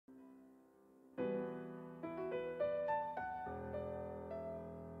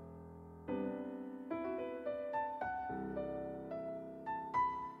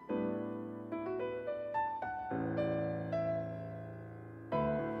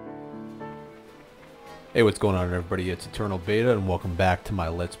Hey, what's going on, everybody? It's Eternal Beta, and welcome back to my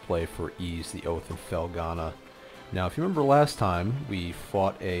Let's Play for Ease the Oath in Felghana. Now, if you remember last time, we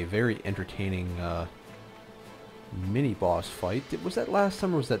fought a very entertaining mini-boss fight. Was that last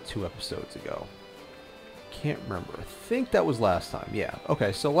time, or was that 2 episodes ago? Can't remember. I think that was last time. Yeah.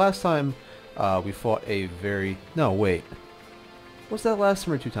 Okay, so last time we fought a very... No, wait. Was that last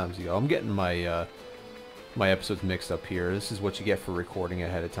time or 2 times ago? I'm getting my my episodes mixed up here. This is what you get for recording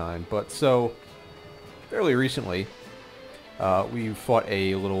ahead of time. But so... fairly recently, we fought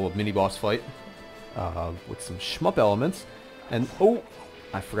a little mini-boss fight with some shmup elements, and oh,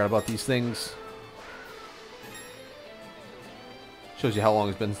 I forgot about these things. Shows you how long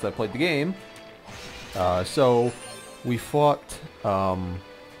it's been since I played the game. So we fought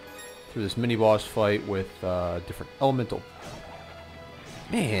through this mini-boss fight with different elemental,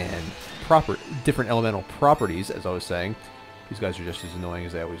 different elemental properties, as I was saying. These guys are just as annoying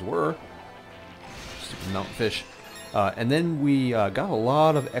as they always were. Mountain fish. And then we got a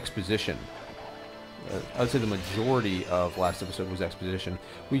lot of exposition. I would say the majority of last episode was exposition.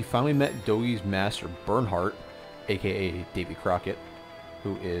 We finally met Dogi's master, Bernhardt, aka Davy Crockett,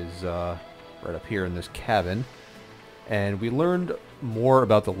 who is right up here in this cabin. And we learned more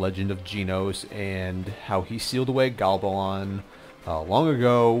about the legend of Genos and how he sealed away Galbalon long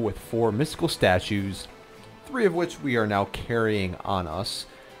ago with 4 mystical statues, 3 of which we are now carrying on us.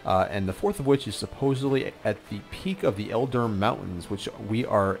 And the 4th of which is supposedly at the peak of the Elderm Mountains, which we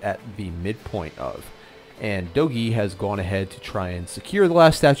are at the midpoint of. And Dogi has gone ahead to try and secure the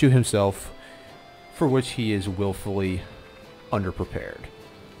last statue himself, for which he is willfully underprepared.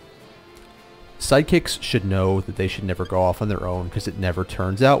 Sidekicks should know that they should never go off on their own, because it never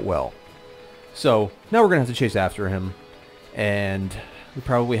turns out well. So, now we're going to have to chase after him, and we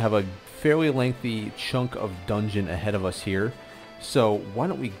probably have a fairly lengthy chunk of dungeon ahead of us here. So why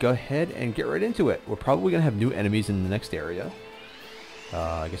don't we go ahead and get right into it. We're probably going to have new enemies in the next area.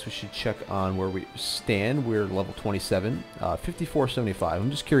 I guess we should check on where we stand. We're level 27, 5475.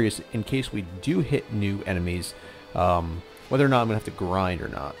 I'm just curious, in case we do hit new enemies, whether or not I'm going to have to grind or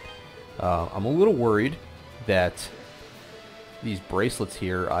not. I'm a little worried that these bracelets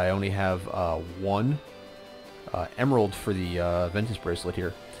here, I only have 1 emerald for the Ventus bracelet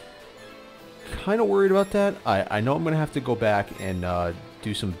here. Kind of worried about that. I know I'm going to have to go back and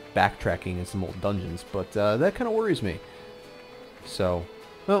do some backtracking in some old dungeons, but that kind of worries me. So,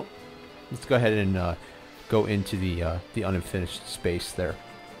 well, let's go ahead and go into the unfinished space there.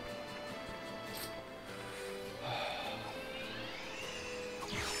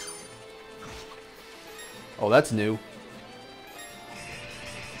 Oh, that's new.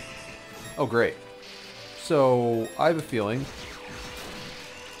 Oh, great. So, I have a feeling...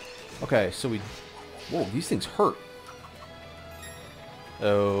 Okay, so we... Whoa, these things hurt.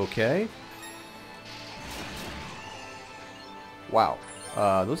 Okay. Wow.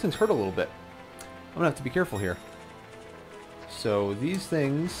 Those things hurt a little bit. I'm gonna have to be careful here. So, these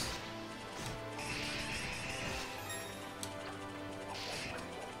things...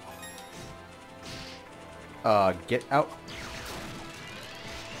 get out.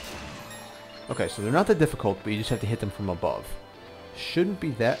 Okay, so they're not that difficult, but you just have to hit them from above. Shouldn't be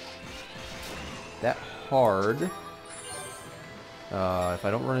that hard if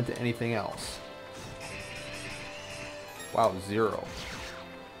I don't run into anything else. Wow, 0.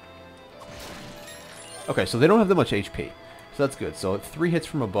 Okay, so they don't have that much HP, so that's good. So 3 hits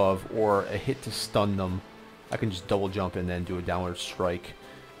from above or a hit to stun them, I can just double jump and then do a downward strike.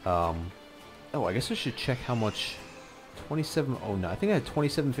 Oh, I guess I should check how much. 2709. I think I had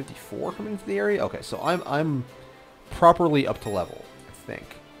 2754 coming into the area. Okay, so I'm properly up to level, I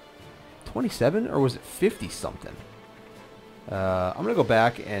think. 27, or was it 50 something? I'm gonna go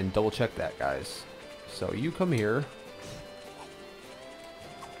back and double check that, guys. So you come here.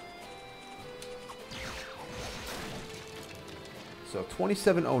 So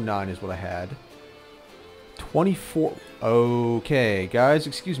 2709 is what I had. 24. Okay, guys,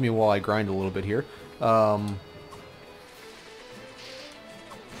 excuse me while I grind a little bit here.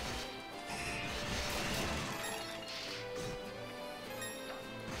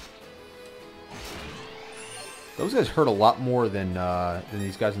 Those guys hurt a lot more than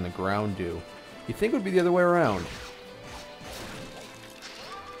these guys on the ground do. You'd think it would be the other way around.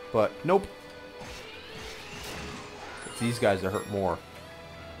 But, nope. It's these guys that hurt more.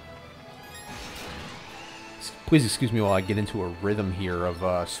 Please excuse me while I get into a rhythm here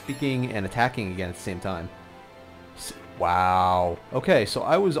of speaking and attacking again at the same time. Wow. Okay, so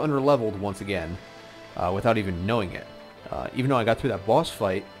I was under-leveled once again, without even knowing it. Even though I got through that boss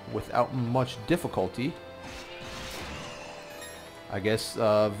fight without much difficulty, I guess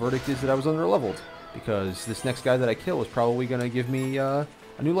verdict is that I was under-leveled. because this next guy that I kill is probably going to give me a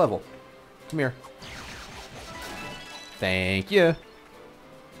new level. Come here. Thank you.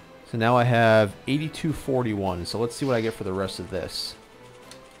 So now I have 8241. So let's see what I get for the rest of this.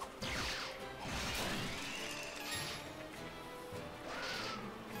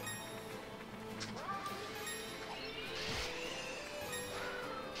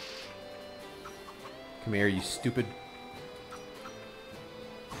 Come here, you stupid.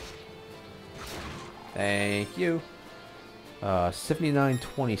 Thank you.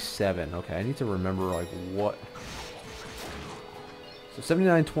 7927. Okay, I need to remember, like, what... So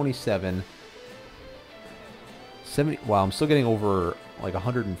 7927. 70... Wow, I'm still getting over, like,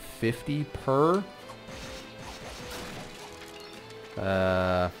 150 per.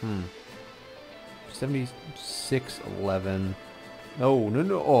 7611. No, no,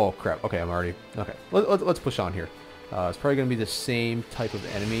 no. Oh, crap. Okay, I'm already... Okay, let's push on here. It's probably going to be the same type of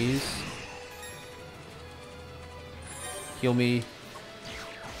enemies. Heal me.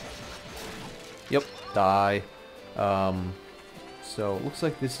 Yep, die. So, it looks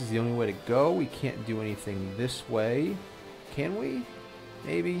like this is the only way to go. We can't do anything this way. Can we?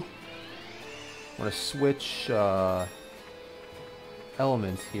 Maybe. I'm going to switch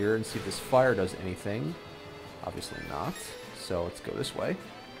elements here and see if this fire does anything. Obviously not. So, let's go this way.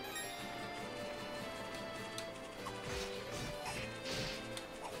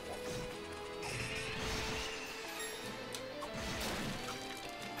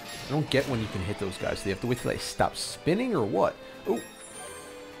 I don't get when you can hit those guys. Do they have to wait till they stop spinning or what? Oh,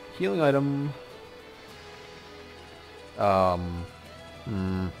 healing item.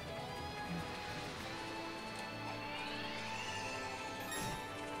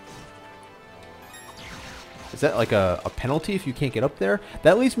 Is that like a penalty if you can't get up there?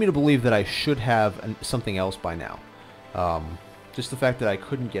 That leads me to believe that I should have something else by now. Just the fact that I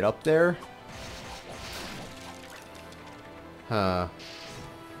couldn't get up there. Huh.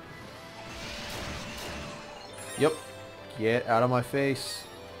 Yep. Get out of my face.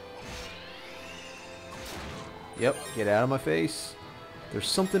 Yep. Get out of my face. There's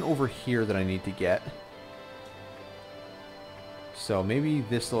something over here that I need to get. So maybe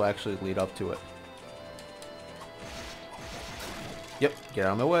this will actually lead up to it. Yep. Get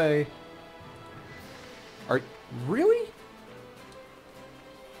out of my way. Really?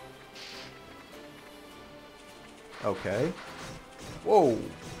 Okay. Whoa.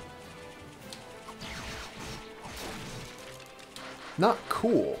 Not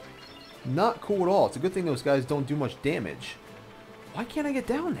cool. Not cool at all. It's a good thing those guys don't do much damage. Why can't I get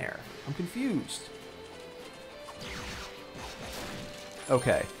down there? I'm confused.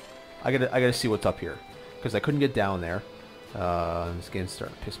 Okay. I gotta see what's up here. Because I couldn't get down there. This game's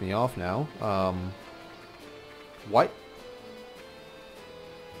starting to piss me off now. What?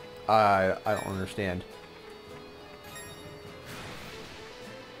 I don't understand.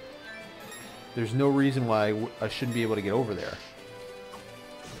 There's no reason why I shouldn't be able to get over there.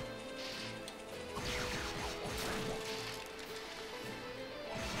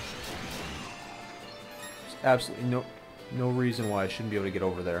 There's absolutely no reason why I shouldn't be able to get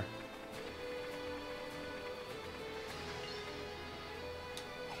over there.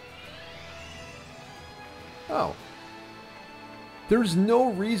 Oh. There's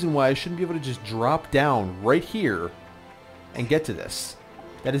no reason why I shouldn't be able to just drop down right here and get to this.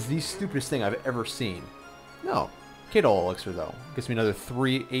 That is the stupidest thing I've ever seen. No. Kato Elixir, though. Gives me another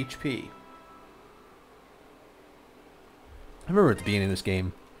 3 HP. I remember at the beginning of this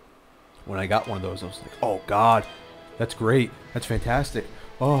game, when I got one of those, I was like, oh, God. That's great. That's fantastic.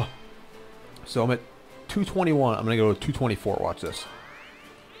 Oh. So I'm at 221. I'm going to go to 224. Watch this.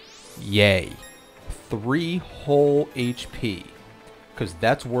 Yay. 3 whole HP. Because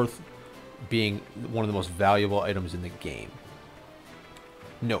that's worth being one of the most valuable items in the game.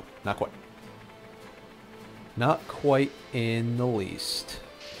 No, not quite. Not quite in the least.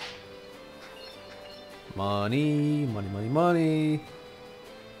 Money, money, money, money.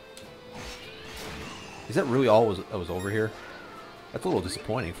 Is that really all that was over here? That's a little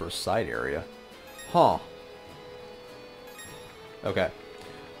disappointing for a side area. Huh. Okay.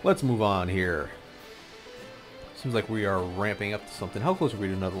 Let's move on here. Seems like we are ramping up to something. How close are we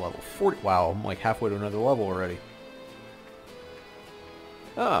to another level? 40. Wow, I'm like halfway to another level already.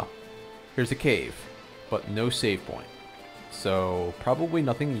 Oh, here's a cave, but no save point. So, probably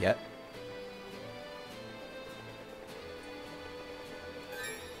nothing yet.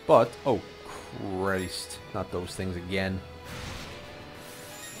 But, oh, Christ, not those things again.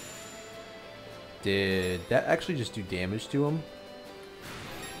 Did that actually just do damage to him?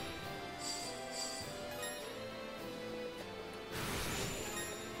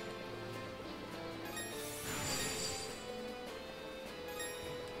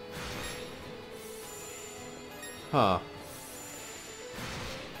 Huh.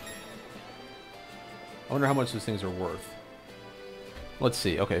 I wonder how much those things are worth. Let's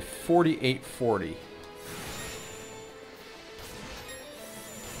see. Okay, 4840.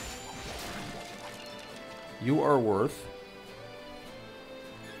 You are worth...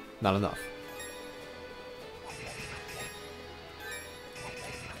 not enough.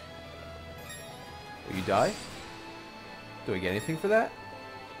 Will you die? Do I get anything for that?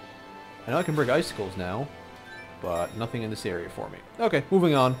 I know I can break icicles now, but nothing in this area for me. Okay,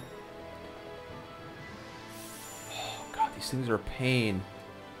 moving on. Oh, God, these things are a pain.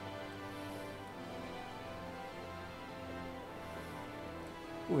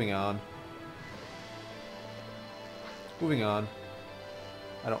 Moving on. Moving on.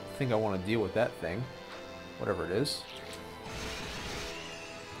 I don't think I want to deal with that thing. Whatever it is.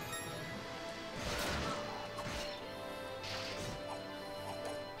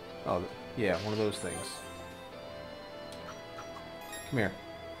 Oh, yeah, one of those things. Come here.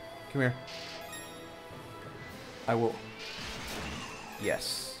 Come here. I will...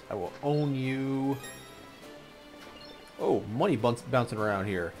 yes. I will own you. Oh, money bouncing around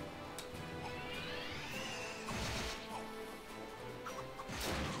here.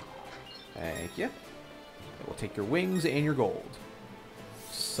 Thank you. I will take your wings and your gold.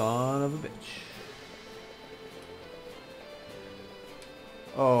 Son of a bitch.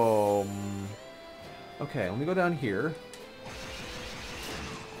 Okay, let me go down here.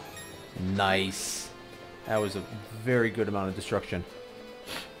 Nice. That was a very good amount of destruction.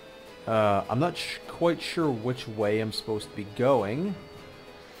 I'm not quite sure which way I'm supposed to be going.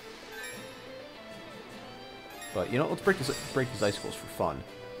 But, you know, let's break these icicles for fun.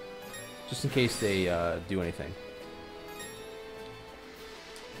 Just in case they do anything.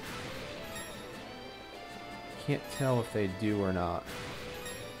 Can't tell if they do or not.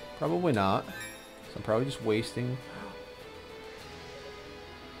 Probably not. So I'm probably just wasting...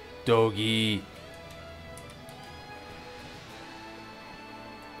 Doggy!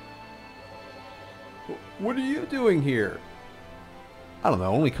 What are you doing here? I don't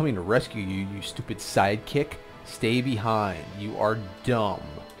know, only coming to rescue you, you stupid sidekick. Stay behind. You are dumb.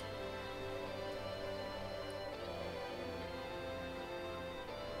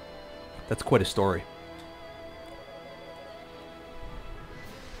 That's quite a story.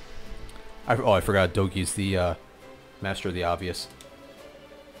 I forgot Dogi's the master of the obvious.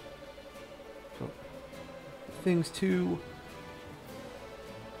 So, things too.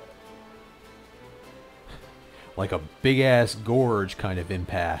 Like a big-ass gorge kind of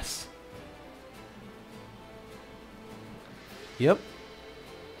impasse. Yep.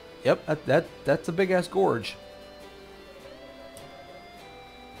 Yep, that's a big-ass gorge.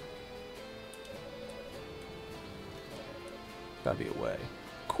 Gotta be a way.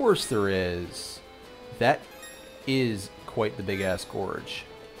 Of course there is. That is quite the big-ass gorge.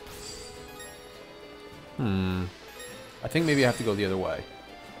 I think maybe I have to go the other way.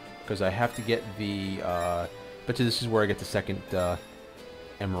 Because I have to get the... bet you this is where I get the second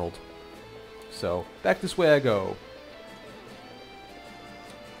emerald. So, back this way I go.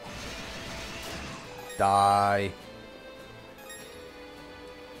 Die.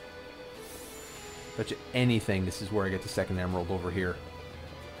 Bet you anything this is where I get the second emerald over here.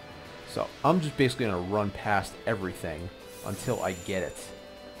 So, I'm just basically going to run past everything until I get it.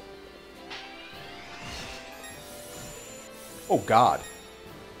 Oh, God.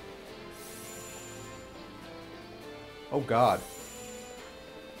 Oh, God.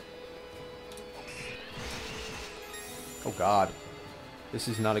 Oh, God. This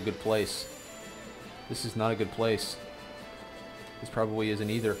is not a good place. This is not a good place. This probably isn't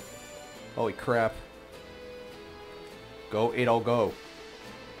either. Holy crap. Go, 8, I'll go.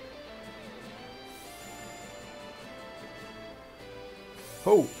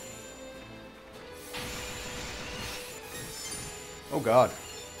 Oh! Oh, God.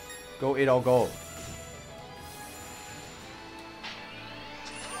 Go, 8, I'll go.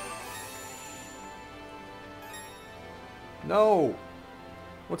 No!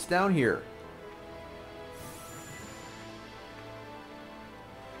 What's down here?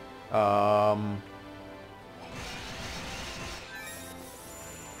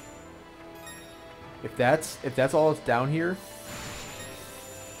 If that's all that's down here,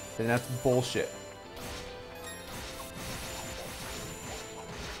 then that's bullshit.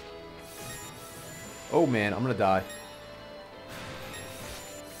 Oh man, I'm gonna die.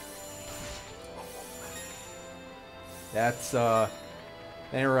 That's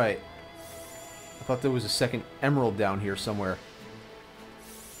ain't right. I thought there was a second emerald down here somewhere.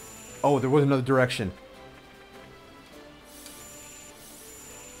 Oh, there was another direction.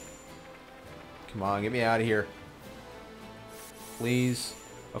 Come on, get me out of here. please.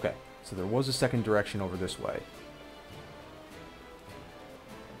 Okay, so there was a second direction over this way.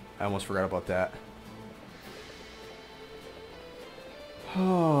 I almost forgot about that.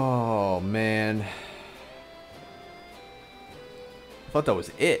 Oh, man. I thought that was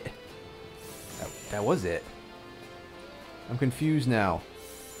it. That was it. I'm confused now.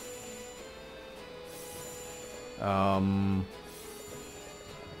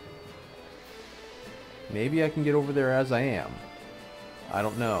 Maybe I can get over there as I am. I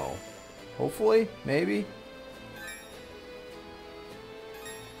don't know. Hopefully? Maybe?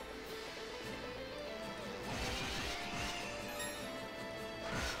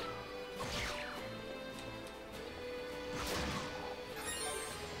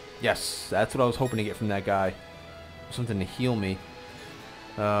 Yes, that's what I was hoping to get from that guy. Something to heal me.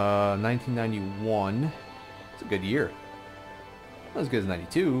 1991. It's a good year. Not as good as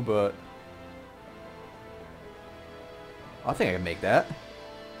 92, but I think I can make that.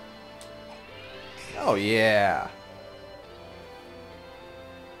 Oh, yeah.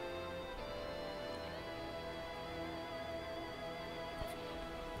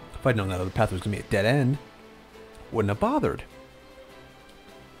 If I'd known that other path was going to be a dead end, wouldn't have bothered.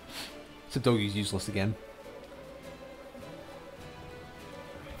 Except Dogi's useless again.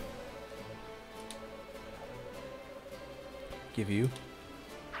 Give you.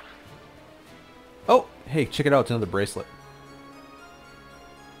 Oh, hey, check it out. It's another bracelet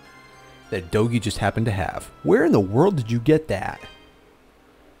that Dogi just happened to have. Where in the world did you get that?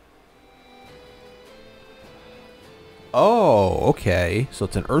 Oh, okay. So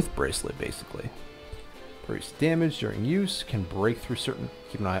it's an earth bracelet, basically. Increase damage during use. Can break through certain...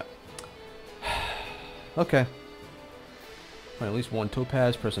 Keep an eye out. Okay. Find at least one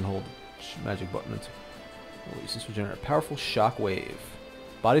topaz. Press and hold magic button. Release. This will generate a powerful shock wave.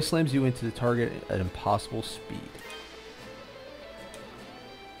 Body slams you into the target at impossible speed.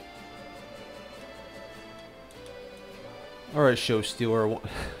 Alright, show stealer.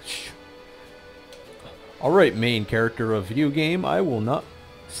 Alright, main character of video game. I will not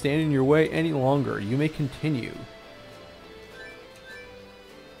stand in your way any longer. You may continue.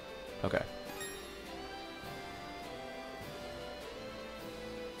 Okay.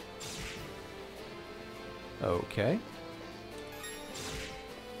 Okay.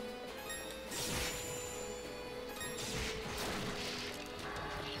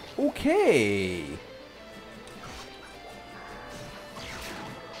 Okay.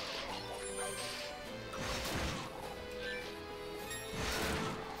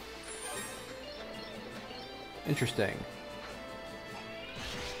 Interesting.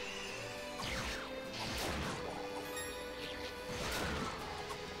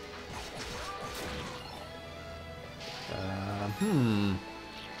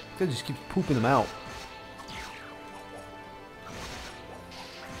 Guy just keeps pooping them out.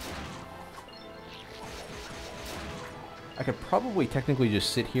 I could probably technically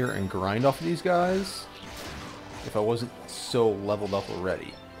just sit here and grind off of these guys if I wasn't so leveled up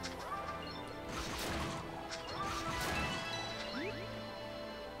already.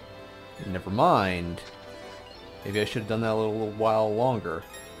 Never mind. Maybe I should have done that a little while longer.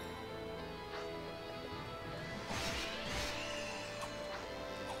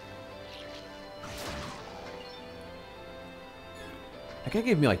 That guy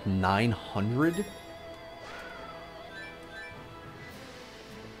gave me like 900.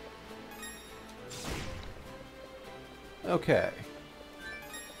 Okay.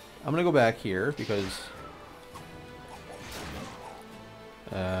 I'm gonna go back here because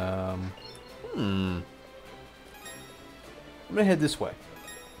I'm gonna head this way.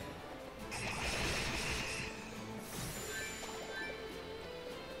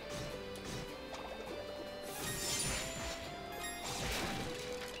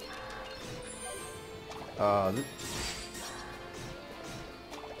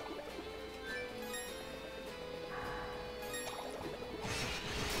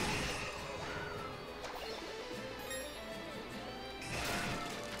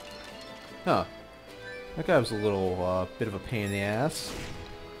 Huh. That guy was a little bit of a pain in the ass.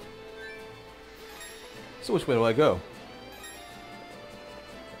 So which way do I go?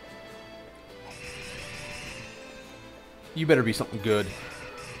 You better be something good.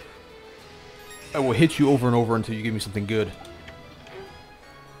 I will hit you over and over until you give me something good.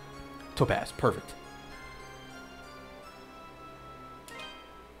 Topaz, perfect.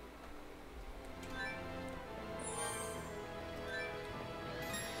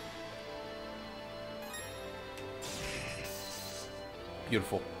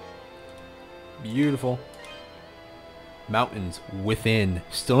 Beautiful. Beautiful. Mountains within.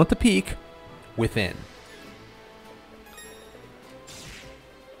 Still not the peak. Within.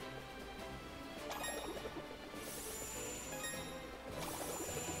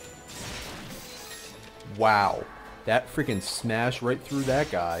 Wow. That freaking smashed right through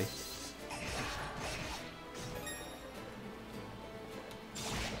that guy.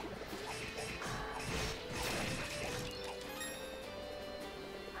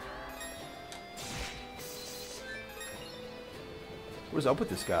 What is up with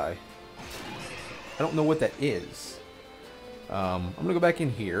this guy? I don't know what that is. I'm going to go back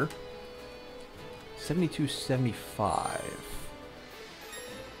in here. 7275.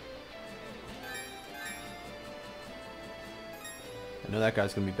 I know that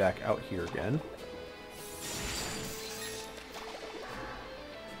guy's going to be back out here again.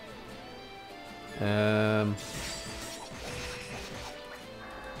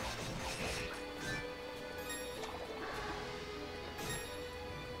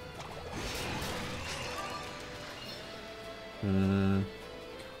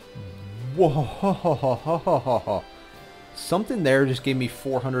 Whoa. Something there just gave me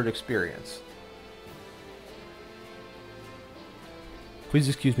 400 experience. Please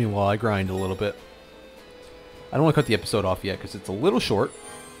excuse me while I grind a little bit. I don't want to cut the episode off yet because it's a little short.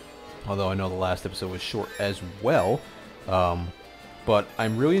 Although I know the last episode was short as well. But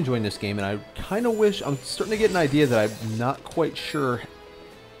I'm really enjoying this game, and I kind of wish... I'm starting to get an idea that I'm not quite sure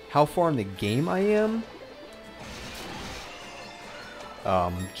how far in the game I am.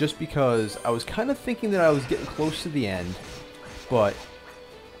 Just because I was kind of thinking that I was getting close to the end. But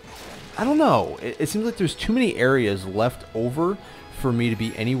I don't know. It seems like there's too many areas left over for me to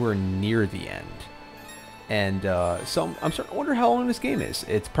be anywhere near the end. And so I'm starting to wonder how long this game is.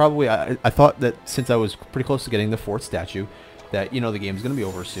 It's probably, I thought that since I was pretty close to getting the 4th statue, that, you know, the game's going to be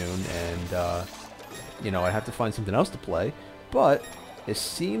over soon, and, you know, I'd have to find something else to play. But it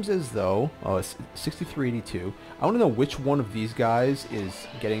seems as though, oh, it's 6382. I want to know which one of these guys is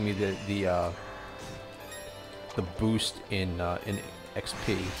getting me the boost in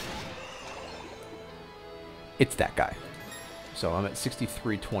XP. It's that guy. So I'm at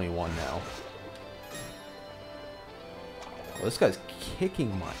 6321 now. Well, this guy's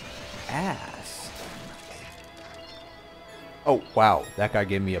kicking my ass. Oh, wow. That guy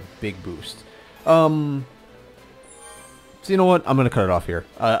gave me a big boost. So you know what? I'm going to cut it off here.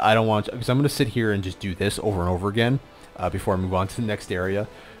 I don't want to, because I'm going to sit here and just do this over and over again before I move on to the next area.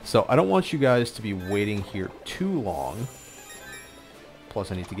 So I don't want you guys to be waiting here too long.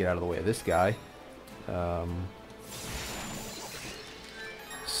 Plus, I need to get out of the way of this guy.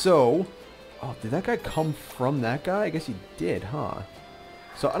 So... Oh, did that guy come from that guy? I guess he did, huh?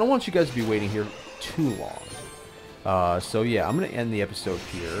 So I don't want you guys to be waiting here too long. So yeah, I'm going to end the episode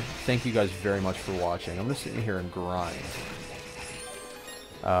here. Thank you guys very much for watching. I'm going to sit in here and grind.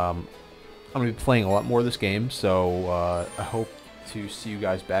 I'm going to be playing a lot more of this game, so I hope to see you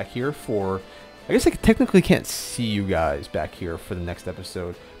guys back here for... I guess I technically can't see you guys back here for the next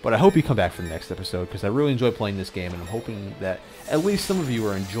episode, but I hope you come back for the next episode, because I really enjoy playing this game, and I'm hoping that at least some of you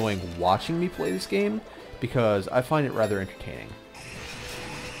are enjoying watching me play this game, because I find it rather entertaining.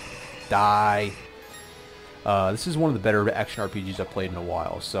 Die. This is one of the better action RPGs I've played in a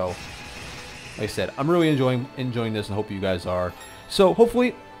while, so like I said, I'm really enjoying this, and hope you guys are. So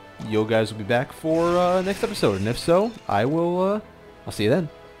hopefully you guys will be back for next episode, and if so, I'll see you then.